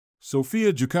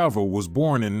Sofia Zhukova was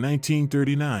born in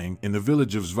 1939 in the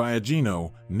village of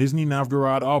Zvyagino, Nizhny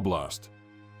Novgorod Oblast.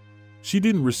 She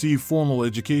didn't receive formal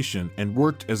education and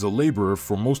worked as a laborer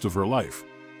for most of her life.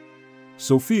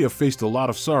 Sofia faced a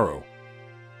lot of sorrow.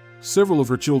 Several of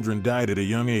her children died at a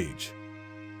young age.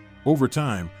 Over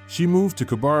time, she moved to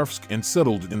Khabarovsk and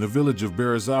settled in the village of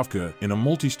Berezovka in a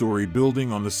multi-story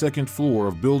building on the second floor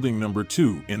of building number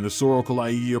 2 in the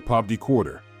Sorokolaiya Pobdi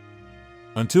quarter.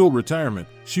 Until retirement,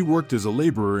 she worked as a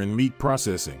laborer in meat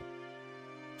processing.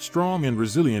 Strong and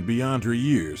resilient beyond her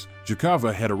years,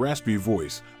 Zhukova had a raspy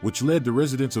voice, which led the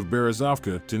residents of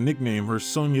Berezovka to nickname her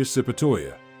Sonia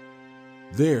Sipatoya.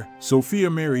 There, Sofia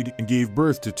married and gave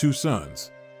birth to 2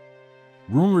 sons.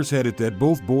 Rumors had it that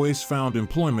both boys found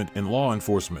employment in law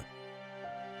enforcement.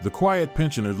 The quiet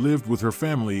pensioner lived with her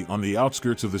family on the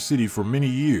outskirts of the city for many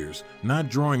years, not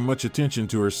drawing much attention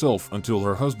to herself until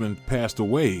her husband passed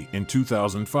away in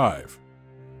 2005.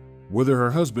 Whether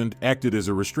her husband acted as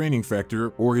a restraining factor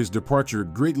or his departure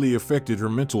greatly affected her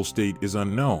mental state is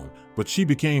unknown, but she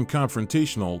became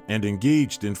confrontational and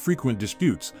engaged in frequent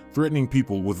disputes, threatening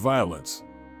people with violence.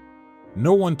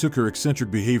 No one took her eccentric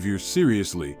behavior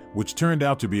seriously, which turned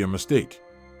out to be a mistake.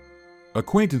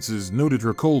 Acquaintances noted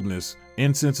her coldness,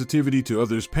 insensitivity to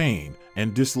others' pain,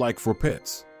 and dislike for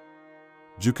pets.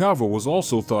 Zhukova was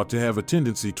also thought to have a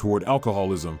tendency toward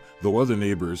alcoholism, though other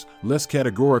neighbors, less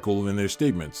categorical in their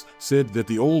statements, said that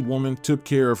the old woman took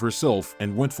care of herself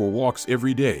and went for walks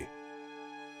every day.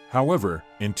 However,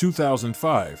 in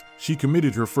 2005, she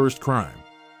committed her first crime.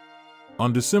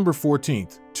 On December 14,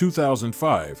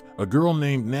 2005, a girl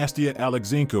named Nastya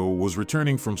Alexenko was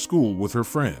returning from school with her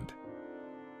friend.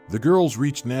 The girls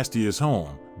reached Nastya's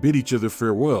home, bid each other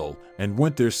farewell, and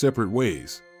went their separate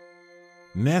ways.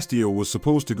 Nastya was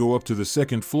supposed to go up to the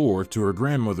second floor to her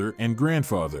grandmother and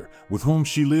grandfather, with whom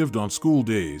she lived on school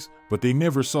days, but they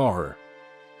never saw her.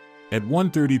 At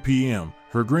 1:30 p.m.,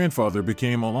 her grandfather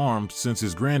became alarmed since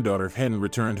his granddaughter hadn't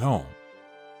returned home.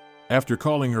 After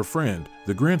calling her friend,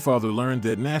 the grandfather learned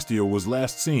that Nastya was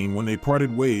last seen when they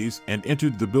parted ways and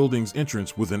entered the building's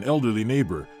entrance with an elderly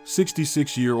neighbor,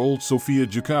 66-year-old Sofia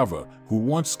Zhukova, who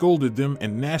once scolded them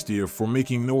and Nastya for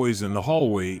making noise in the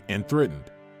hallway and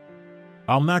threatened,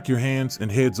 "I'll knock your hands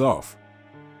and heads off."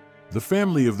 The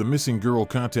family of the missing girl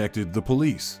contacted the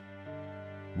police.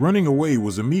 Running away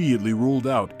was immediately ruled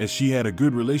out as she had a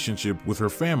good relationship with her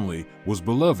family, was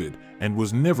beloved, and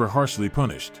was never harshly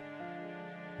punished.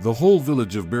 The whole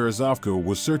village of Berezovka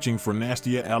was searching for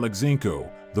Nastya Alexenko,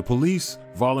 the police,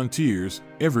 volunteers,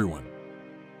 everyone.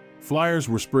 Flyers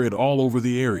were spread all over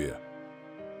the area.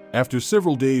 After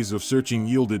several days of searching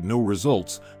yielded no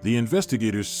results, the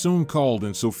investigators soon called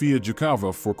in Sofia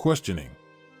Zhukova for questioning.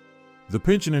 The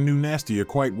pensioner knew Nastya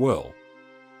quite well.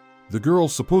 The girl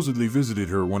supposedly visited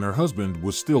her when her husband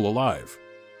was still alive.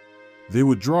 They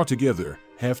would draw together,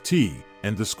 have tea,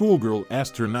 and the schoolgirl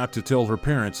asked her not to tell her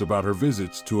parents about her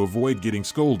visits to avoid getting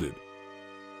scolded.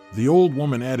 The old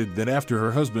woman added that after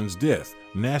her husband's death,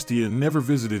 Nastya never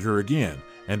visited her again,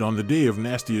 and on the day of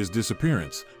Nastya's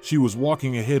disappearance, she was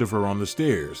walking ahead of her on the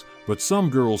stairs, but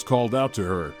some girls called out to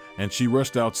her, and she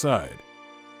rushed outside.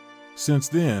 Since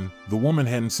then, the woman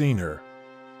hadn't seen her.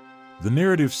 The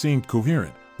narrative seemed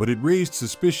coherent, but it raised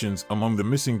suspicions among the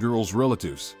missing girl's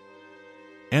relatives.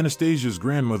 Anastasia's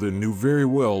grandmother knew very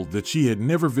well that she had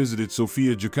never visited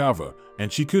Sofia Zhukova,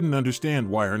 and she couldn't understand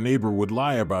why her neighbor would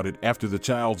lie about it after the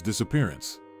child's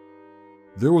disappearance.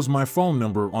 "There was my phone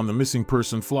number on the missing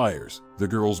person flyers," the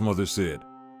girl's mother said.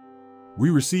 "We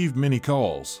received many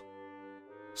calls.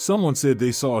 Someone said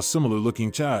they saw a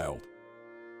similar-looking child.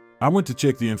 I went to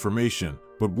check the information,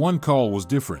 but one call was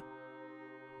different.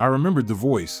 I remembered the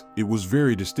voice, it was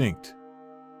very distinct.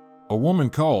 A woman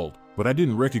called, but I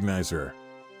didn't recognize her.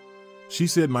 She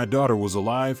said my daughter was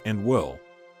alive and well.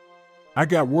 I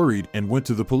got worried and went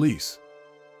to the police.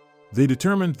 They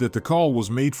determined that the call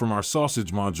was made from our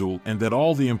sausage module and that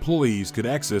all the employees could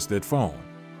access that phone."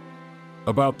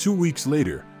 About 2 weeks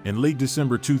later, in late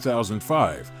December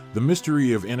 2005, the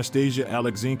mystery of Anastasia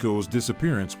Alexenko's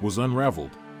disappearance was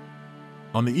unraveled.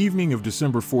 On the evening of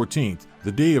December 14th,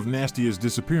 the day of Nastya's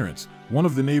disappearance, one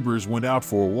of the neighbors went out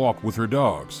for a walk with her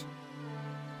dogs.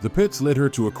 The pets led her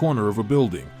to a corner of a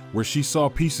building, where she saw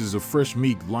pieces of fresh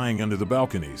meat lying under the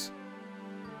balconies.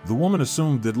 The woman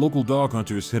assumed that local dog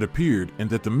hunters had appeared and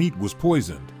that the meat was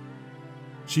poisoned.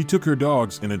 She took her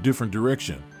dogs in a different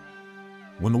direction.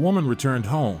 When the woman returned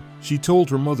home, she told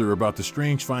her mother about the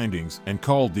strange findings and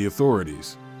called the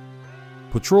authorities.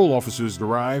 Patrol officers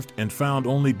arrived and found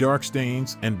only dark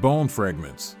stains and bone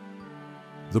fragments.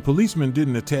 The policemen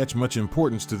didn't attach much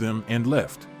importance to them and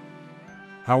left.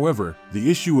 However, the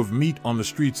issue of meat on the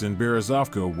streets in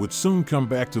Berezovka would soon come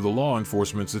back to the law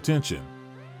enforcement's attention.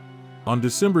 On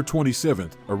December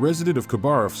 27th, a resident of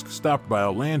Khabarovsk stopped by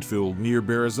a landfill near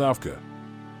Berezovka.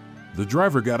 The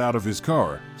driver got out of his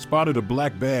car, spotted a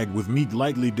black bag with meat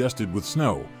lightly dusted with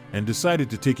snow, and decided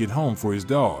to take it home for his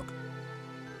dog.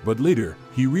 But later,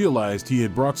 he realized he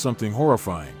had brought something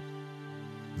horrifying.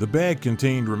 The bag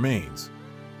contained remains.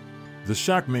 The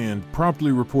shocked man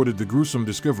promptly reported the gruesome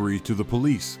discovery to the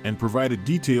police and provided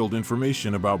detailed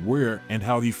information about where and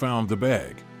how he found the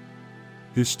bag.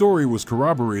 His story was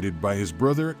corroborated by his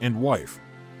brother and wife.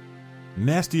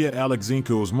 Nastya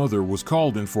Alexenko's mother was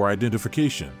called in for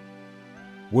identification.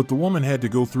 What the woman had to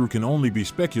go through can only be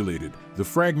speculated. The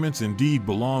fragments indeed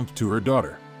belonged to her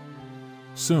daughter.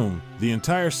 Soon, the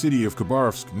entire city of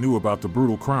Khabarovsk knew about the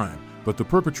brutal crime, but the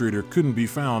perpetrator couldn't be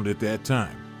found at that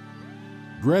time.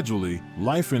 Gradually,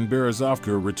 life in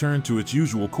Berezovka returned to its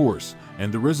usual course,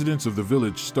 and the residents of the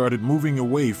village started moving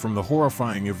away from the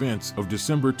horrifying events of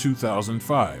December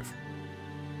 2005.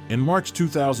 In March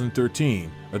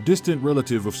 2013, a distant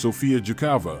relative of Sofia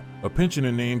Zhukova, a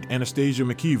pensioner named Anastasia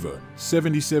Makieva,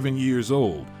 77 years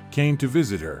old, came to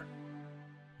visit her.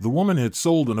 The woman had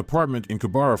sold an apartment in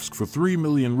Khabarovsk for 3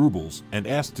 million rubles and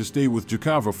asked to stay with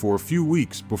Zhukova for a few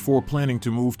weeks before planning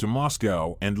to move to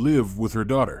Moscow and live with her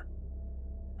daughter.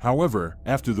 However,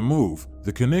 after the move,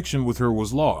 the connection with her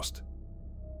was lost.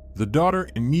 The daughter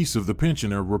and niece of the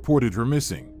pensioner reported her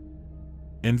missing.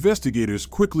 Investigators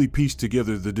quickly pieced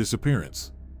together the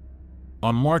disappearance.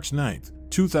 On March 9,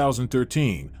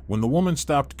 2013, when the woman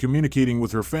stopped communicating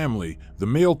with her family, the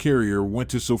mail carrier went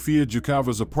to Sofia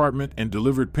Zhukova's apartment and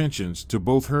delivered pensions to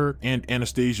both her and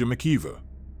Anastasia Makieva.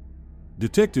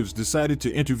 Detectives decided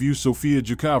to interview Sofia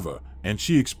Zhukova, and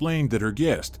she explained that her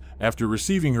guest, after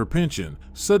receiving her pension,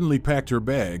 suddenly packed her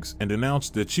bags and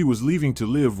announced that she was leaving to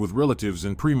live with relatives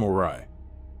in Primorai.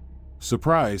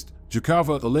 Surprised,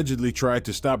 Zhukova allegedly tried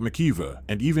to stop Makieva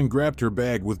and even grabbed her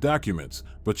bag with documents,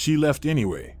 but she left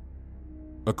anyway.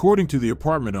 According to the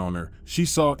apartment owner, she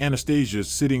saw Anastasia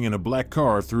sitting in a black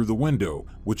car through the window,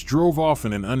 which drove off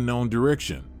in an unknown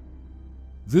direction.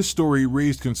 This story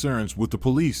raised concerns with the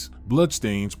police.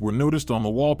 Bloodstains were noticed on the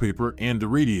wallpaper and the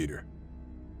radiator.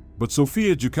 But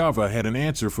Sofia Zhukova had an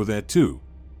answer for that too.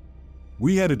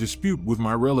 "We had a dispute with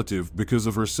my relative because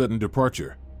of her sudden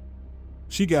departure.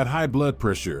 She got high blood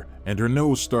pressure and her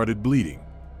nose started bleeding."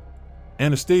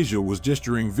 Anastasia was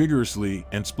gesturing vigorously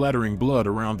and splattering blood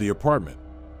around the apartment.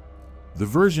 The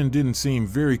version didn't seem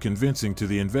very convincing to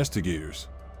the investigators.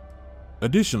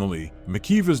 Additionally,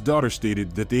 Makieva's daughter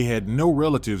stated that they had no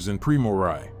relatives in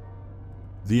Primorai.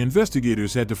 The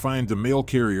investigators had to find the mail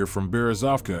carrier from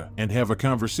Berezovka and have a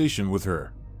conversation with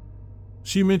her.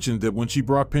 She mentioned that when she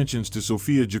brought pensions to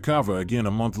Sofia Zhukova again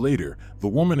a month later, the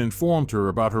woman informed her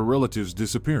about her relative's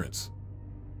disappearance.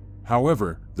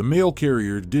 However, the mail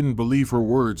carrier didn't believe her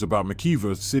words about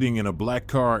Makieva sitting in a black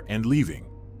car and leaving.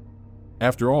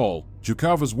 After all,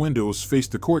 Zhukova's windows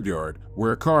faced the courtyard,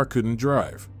 where a car couldn't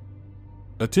drive.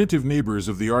 Attentive neighbors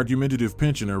of the argumentative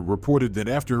pensioner reported that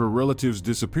after her relative's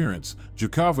disappearance,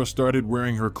 Zhukova started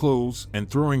wearing her clothes and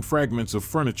throwing fragments of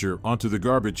furniture onto the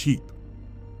garbage heap.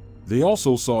 They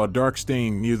also saw a dark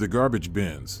stain near the garbage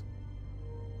bins.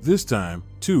 This time,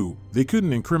 too, they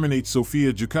couldn't incriminate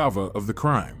Sofia Zhukova of the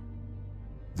crime.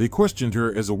 They questioned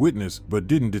her as a witness but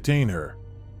didn't detain her.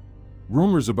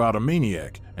 Rumors about a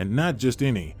maniac, and not just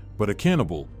any, but a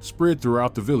cannibal, spread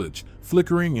throughout the village,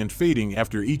 flickering and fading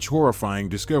after each horrifying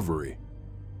discovery.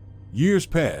 Years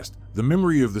passed, the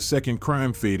memory of the second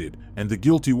crime faded, and the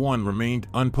guilty one remained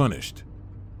unpunished.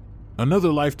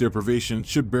 Another life deprivation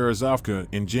shook Berezovka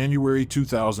in January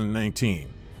 2019.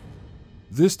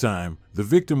 This time, the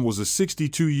victim was a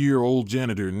 62-year-old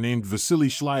janitor named Vasily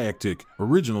Shlyaktik,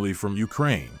 originally from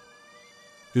Ukraine.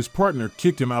 His partner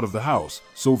kicked him out of the house,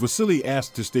 so Vasily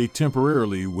asked to stay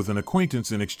temporarily with an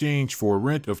acquaintance in exchange for a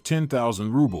rent of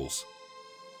 10,000 rubles.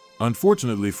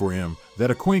 Unfortunately for him,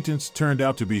 that acquaintance turned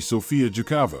out to be Sofia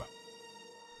Zhukova.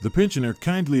 The pensioner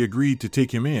kindly agreed to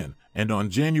take him in, and on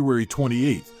January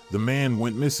 28th, the man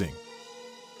went missing.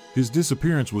 His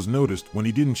disappearance was noticed when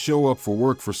he didn't show up for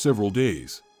work for several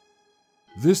days.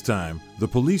 This time, the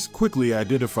police quickly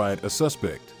identified a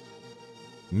suspect.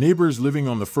 Neighbors living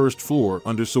on the first floor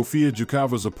under Sofia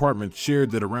Zhukova's apartment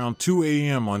shared that around 2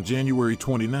 a.m. on January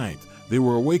 29th, they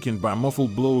were awakened by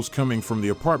muffled blows coming from the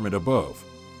apartment above.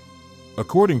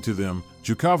 According to them,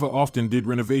 Zhukova often did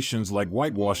renovations like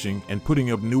whitewashing and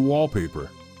putting up new wallpaper.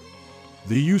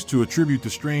 They used to attribute the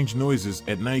strange noises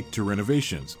at night to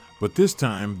renovations, but this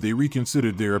time they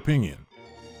reconsidered their opinion.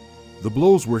 The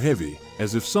blows were heavy,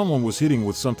 as if someone was hitting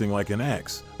with something like an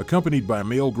axe, accompanied by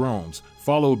male groans,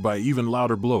 followed by even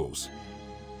louder blows.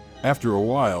 After a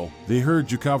while, they heard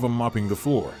Zhukova mopping the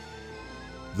floor.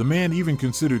 The man even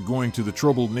considered going to the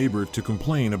troubled neighbor to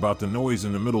complain about the noise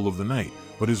in the middle of the night,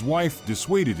 but his wife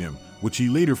dissuaded him, which he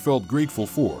later felt grateful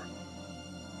for.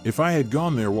 If I had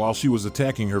gone there while she was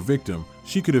attacking her victim,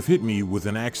 she could have hit me with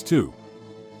an axe too.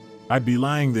 I'd be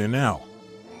lying there now.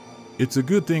 It's a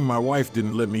good thing my wife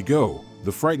didn't let me go,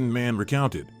 the frightened man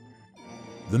recounted.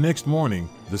 The next morning,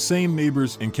 the same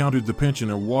neighbors encountered the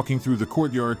pensioner walking through the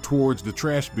courtyard towards the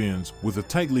trash bins with a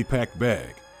tightly packed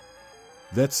bag.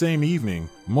 That same evening,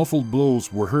 muffled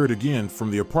blows were heard again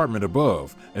from the apartment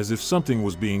above, as if something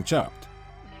was being chopped.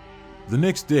 The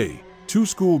next day, 2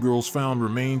 schoolgirls found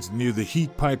remains near the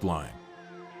heat pipeline.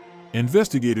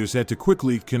 Investigators had to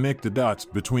quickly connect the dots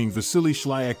between Vasily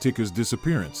Shlyaktika's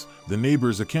disappearance, the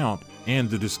neighbor's account, and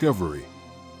the discovery.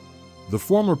 The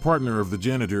former partner of the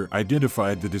janitor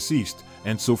identified the deceased,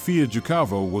 and Sofia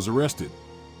Zhukova was arrested.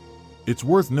 It's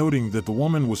worth noting that the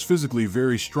woman was physically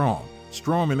very strong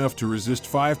enough to resist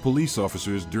 5 police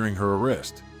officers during her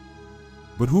arrest.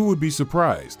 But who would be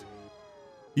surprised?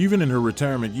 Even in her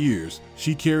retirement years,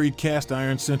 she carried cast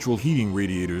iron central heating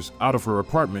radiators out of her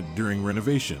apartment during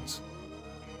renovations.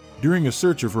 During a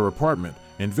search of her apartment,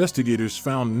 investigators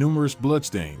found numerous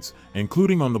bloodstains,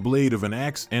 including on the blade of an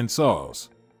axe and saws.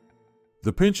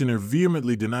 The pensioner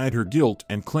vehemently denied her guilt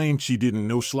and claimed she didn't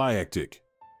know Shlyaktych.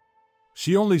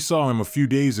 She only saw him a few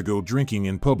days ago drinking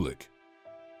in public.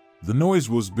 The noise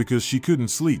was because she couldn't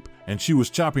sleep and she was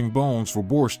chopping bones for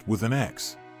borscht with an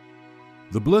axe.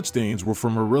 The bloodstains were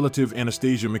from her relative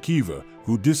Anastasia Makieva,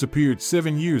 who disappeared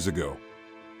 7 years ago.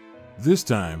 This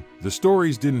time, the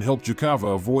stories didn't help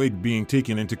Zhukova avoid being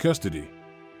taken into custody.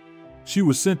 She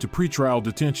was sent to pretrial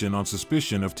detention on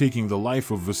suspicion of taking the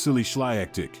life of Vasily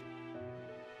Shlyaktych.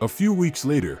 A few weeks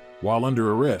later, while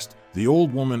under arrest, the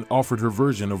old woman offered her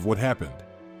version of what happened.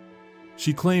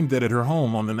 She claimed that at her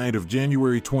home on the night of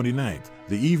January 29th,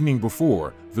 the evening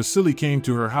before, Vasily came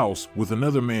to her house with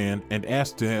another man and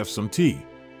asked to have some tea.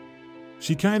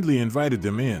 She kindly invited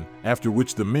them in, after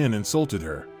which the men insulted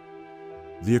her.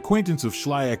 The acquaintance of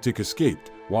Shlyaktych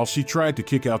escaped, while she tried to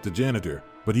kick out the janitor,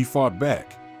 but he fought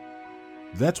back.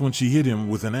 That's when she hit him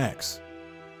with an axe.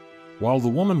 While the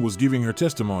woman was giving her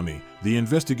testimony, the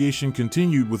investigation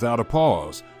continued without a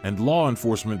pause, and law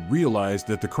enforcement realized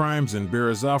that the crimes in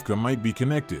Berezovka might be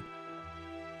connected.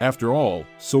 After all,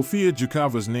 Sofia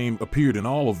Zhukova's name appeared in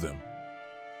all of them.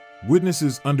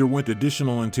 Witnesses underwent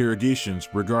additional interrogations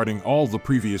regarding all the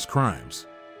previous crimes.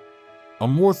 A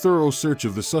more thorough search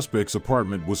of the suspect's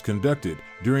apartment was conducted,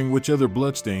 during which other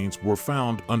bloodstains were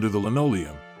found under the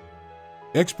linoleum.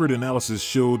 Expert analysis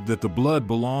showed that the blood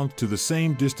belonged to the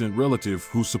same distant relative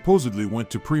who supposedly went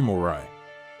to Primorai.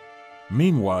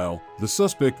 Meanwhile, the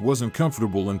suspect wasn't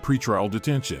comfortable in pretrial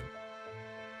detention.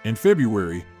 In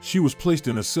February, she was placed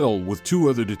in a cell with 2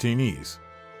 other detainees.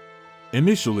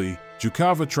 Initially,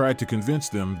 Zhukova tried to convince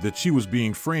them that she was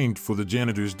being framed for the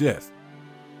janitor's death.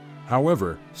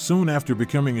 However, soon after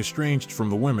becoming estranged from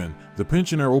the women, the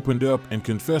pensioner opened up and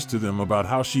confessed to them about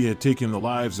how she had taken the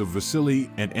lives of Vasily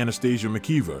and Anastasia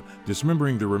Makieva,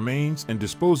 dismembering the remains and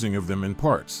disposing of them in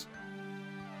parts.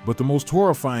 But the most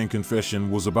horrifying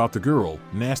confession was about the girl,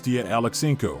 Nastia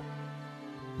Alexenko.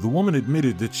 The woman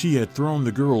admitted that she had thrown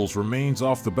the girl's remains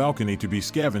off the balcony to be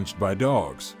scavenged by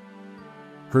dogs.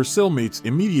 Her cellmates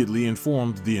immediately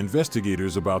informed the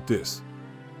investigators about this.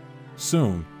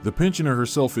 Soon, the pensioner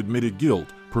herself admitted guilt,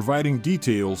 providing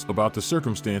details about the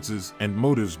circumstances and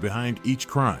motives behind each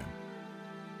crime.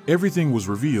 Everything was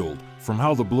revealed, from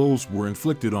how the blows were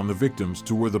inflicted on the victims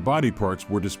to where the body parts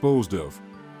were disposed of.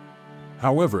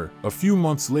 However, a few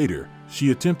months later,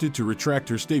 she attempted to retract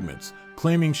her statements,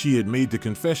 claiming she had made the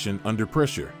confession under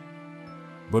pressure.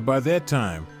 But by that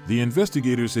time, the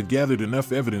investigators had gathered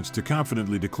enough evidence to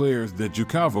confidently declare that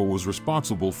Zhukova was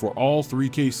responsible for all 3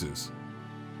 cases.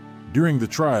 During the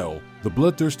trial, the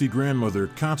bloodthirsty grandmother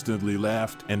constantly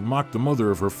laughed and mocked the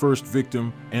mother of her first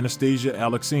victim, Anastasia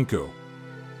Alexenko.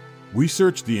 We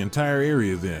searched the entire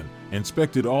area then,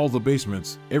 inspected all the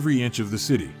basements, every inch of the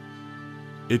city.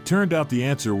 It turned out the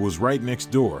answer was right next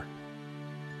door.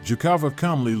 Zhukova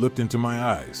calmly looked into my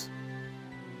eyes.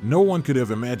 No one could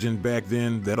have imagined back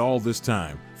then that all this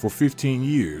time, for 15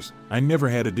 years, I never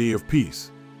had a day of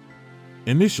peace.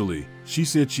 Initially, she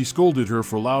said she scolded her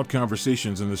for loud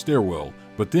conversations in the stairwell,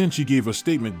 but then she gave a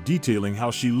statement detailing how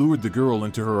she lured the girl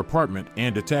into her apartment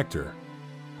and attacked her.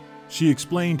 She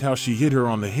explained how she hit her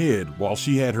on the head while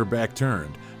she had her back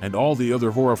turned, and all the other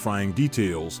horrifying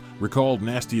details, recalled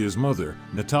Nastia's mother,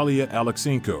 Natalia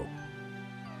Alexenko.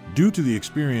 Due to the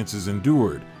experiences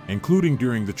endured, including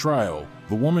during the trial,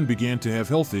 the woman began to have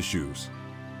health issues.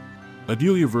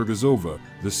 Adelia Vergazova,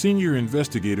 the senior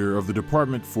investigator of the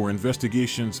Department for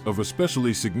Investigations of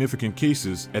Especially Significant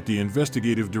Cases at the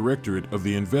Investigative Directorate of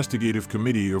the Investigative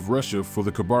Committee of Russia for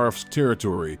the Khabarovsk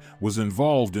territory, was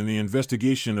involved in the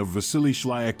investigation of Vasily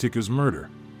Shlyaktyk's murder.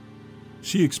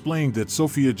 She explained that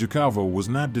Sofia Zhukova was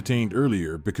not detained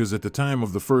earlier because at the time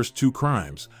of the first two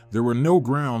crimes, there were no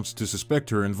grounds to suspect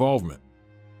her involvement.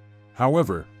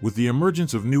 However, with the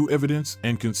emergence of new evidence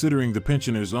and considering the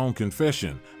pensioner's own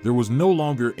confession, there was no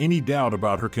longer any doubt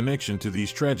about her connection to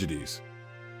these tragedies.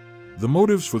 The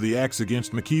motives for the acts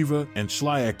against Makieva and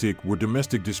Shlyaktych were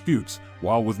domestic disputes,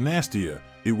 while with Nastia,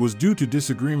 it was due to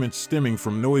disagreements stemming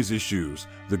from noise issues.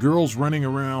 The girls running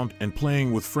around and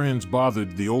playing with friends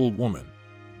bothered the old woman.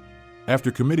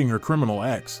 After committing her criminal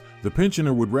acts, the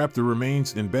pensioner would wrap the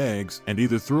remains in bags and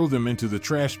either throw them into the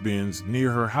trash bins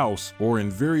near her house or in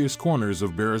various corners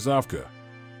of Berezovka.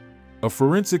 A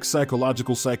forensic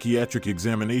psychiatric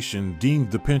examination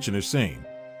deemed the pensioner sane.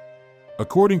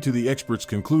 According to the expert's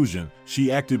conclusion,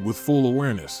 she acted with full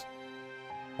awareness.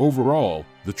 Overall,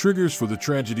 the triggers for the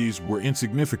tragedies were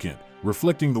insignificant,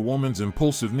 reflecting the woman's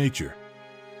impulsive nature.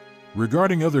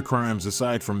 Regarding other crimes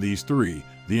aside from these three,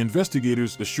 the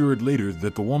investigators assured later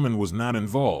that the woman was not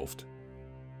involved.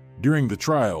 During the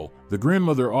trial, the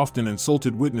grandmother often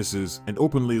insulted witnesses and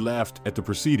openly laughed at the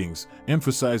proceedings,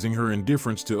 emphasizing her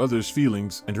indifference to others'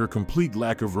 feelings and her complete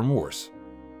lack of remorse.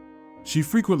 She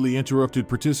frequently interrupted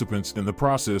participants in the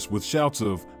process with shouts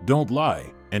of, "Don't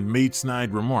lie," and made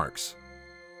snide remarks.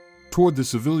 Toward the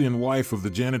civilian wife of the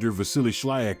janitor Vasily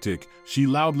Shlyaktych, she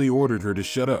loudly ordered her to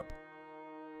shut up.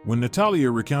 When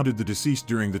Natalia recounted the deceased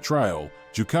during the trial,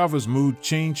 Zhukova's mood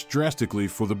changed drastically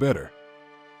for the better.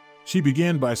 She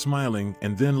began by smiling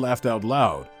and then laughed out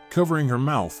loud, covering her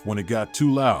mouth when it got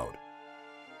too loud.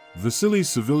 Vasily's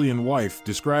civilian wife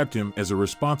described him as a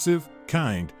responsive,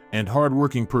 kind, and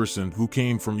hard-working person who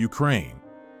came from Ukraine.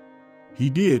 He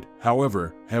did,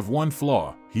 however, have one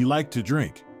flaw: he liked to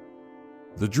drink.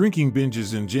 The drinking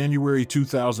binges in January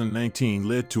 2019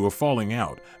 led to a falling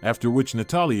out, after which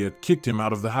Natalia kicked him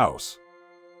out of the house.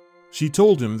 She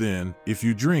told him then, "If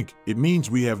you drink, it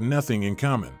means we have nothing in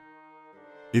common.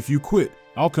 If you quit,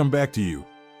 I'll come back to you."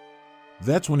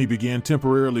 That's when he began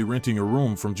temporarily renting a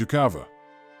room from Zhukova.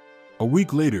 A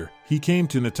week later, he came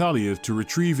to Natalia to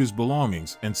retrieve his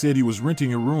belongings and said he was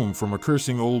renting a room from a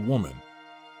cursing old woman.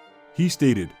 He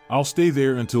stated, "I'll stay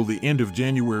there until the end of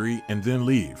January and then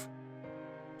leave.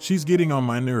 She's getting on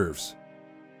my nerves."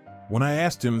 When I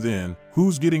asked him then,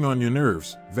 "Who's getting on your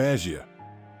nerves, Vasya?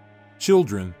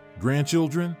 Children,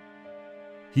 grandchildren?"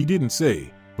 He didn't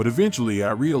say, but eventually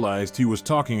I realized he was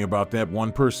talking about that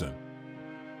one person.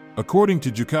 According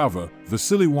to Zhukova,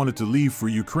 Vasily wanted to leave for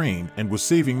Ukraine and was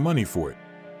saving money for it.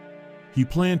 He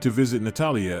planned to visit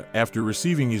Natalia after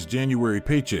receiving his January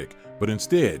paycheck, but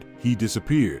instead, he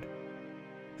disappeared.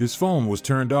 His phone was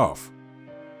turned off.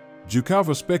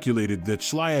 Zhukova speculated that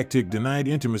Shlyaktych denied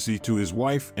intimacy to his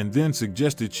wife and then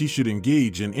suggested she should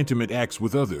engage in intimate acts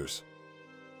with others.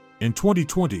 In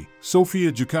 2020,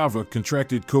 Sofia Zhukova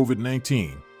contracted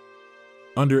COVID-19.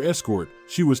 Under escort,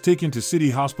 she was taken to City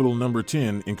Hospital No.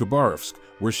 10 in Khabarovsk,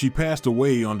 where she passed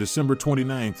away on December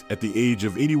 29 at the age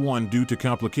of 81 due to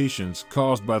complications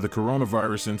caused by the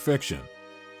coronavirus infection.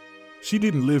 She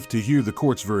didn't live to hear the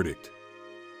court's verdict.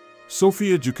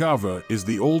 Sofia Zhukova is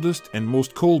the oldest and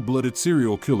most cold-blooded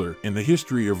serial killer in the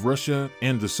history of Russia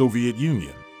and the Soviet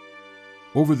Union.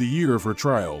 Over the year of her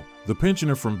trial, the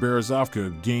pensioner from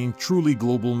Berezovka gained truly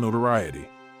global notoriety.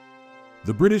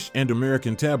 The British and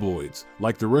American tabloids,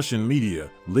 like the Russian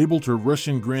media, labeled her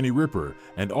Russian Granny Ripper,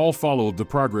 and all followed the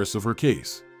progress of her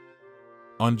case.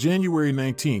 On January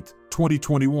 19,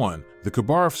 2021, the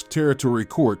Khabarovsk Territory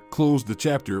Court closed the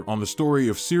chapter on the story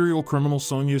of serial criminal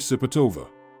Sonia Sipatova.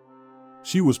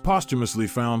 She was posthumously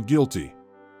found guilty.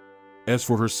 As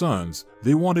for her sons,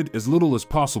 they wanted as little as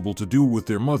possible to do with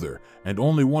their mother, and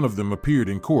only one of them appeared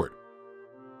in court.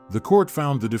 The court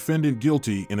found the defendant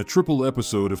guilty in a triple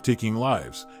episode of taking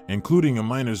lives, including a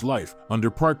minor's life,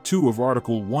 under Part 2 of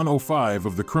Article 105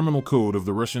 of the Criminal Code of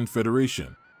the Russian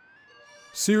Federation.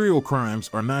 Serial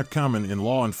crimes are not common in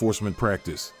law enforcement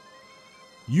practice.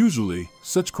 Usually,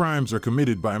 such crimes are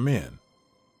committed by men.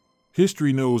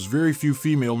 History knows very few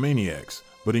female maniacs,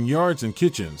 but in yards and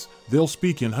kitchens, they'll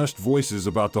speak in hushed voices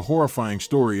about the horrifying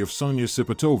story of Sonia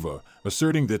Sipatova,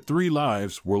 asserting that 3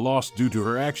 lives were lost due to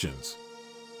her actions.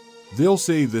 They'll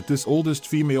say that this oldest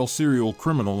female serial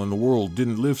criminal in the world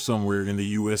didn't live somewhere in the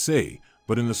USA,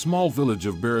 but in the small village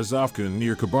of Berezovka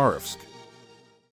near Khabarovsk.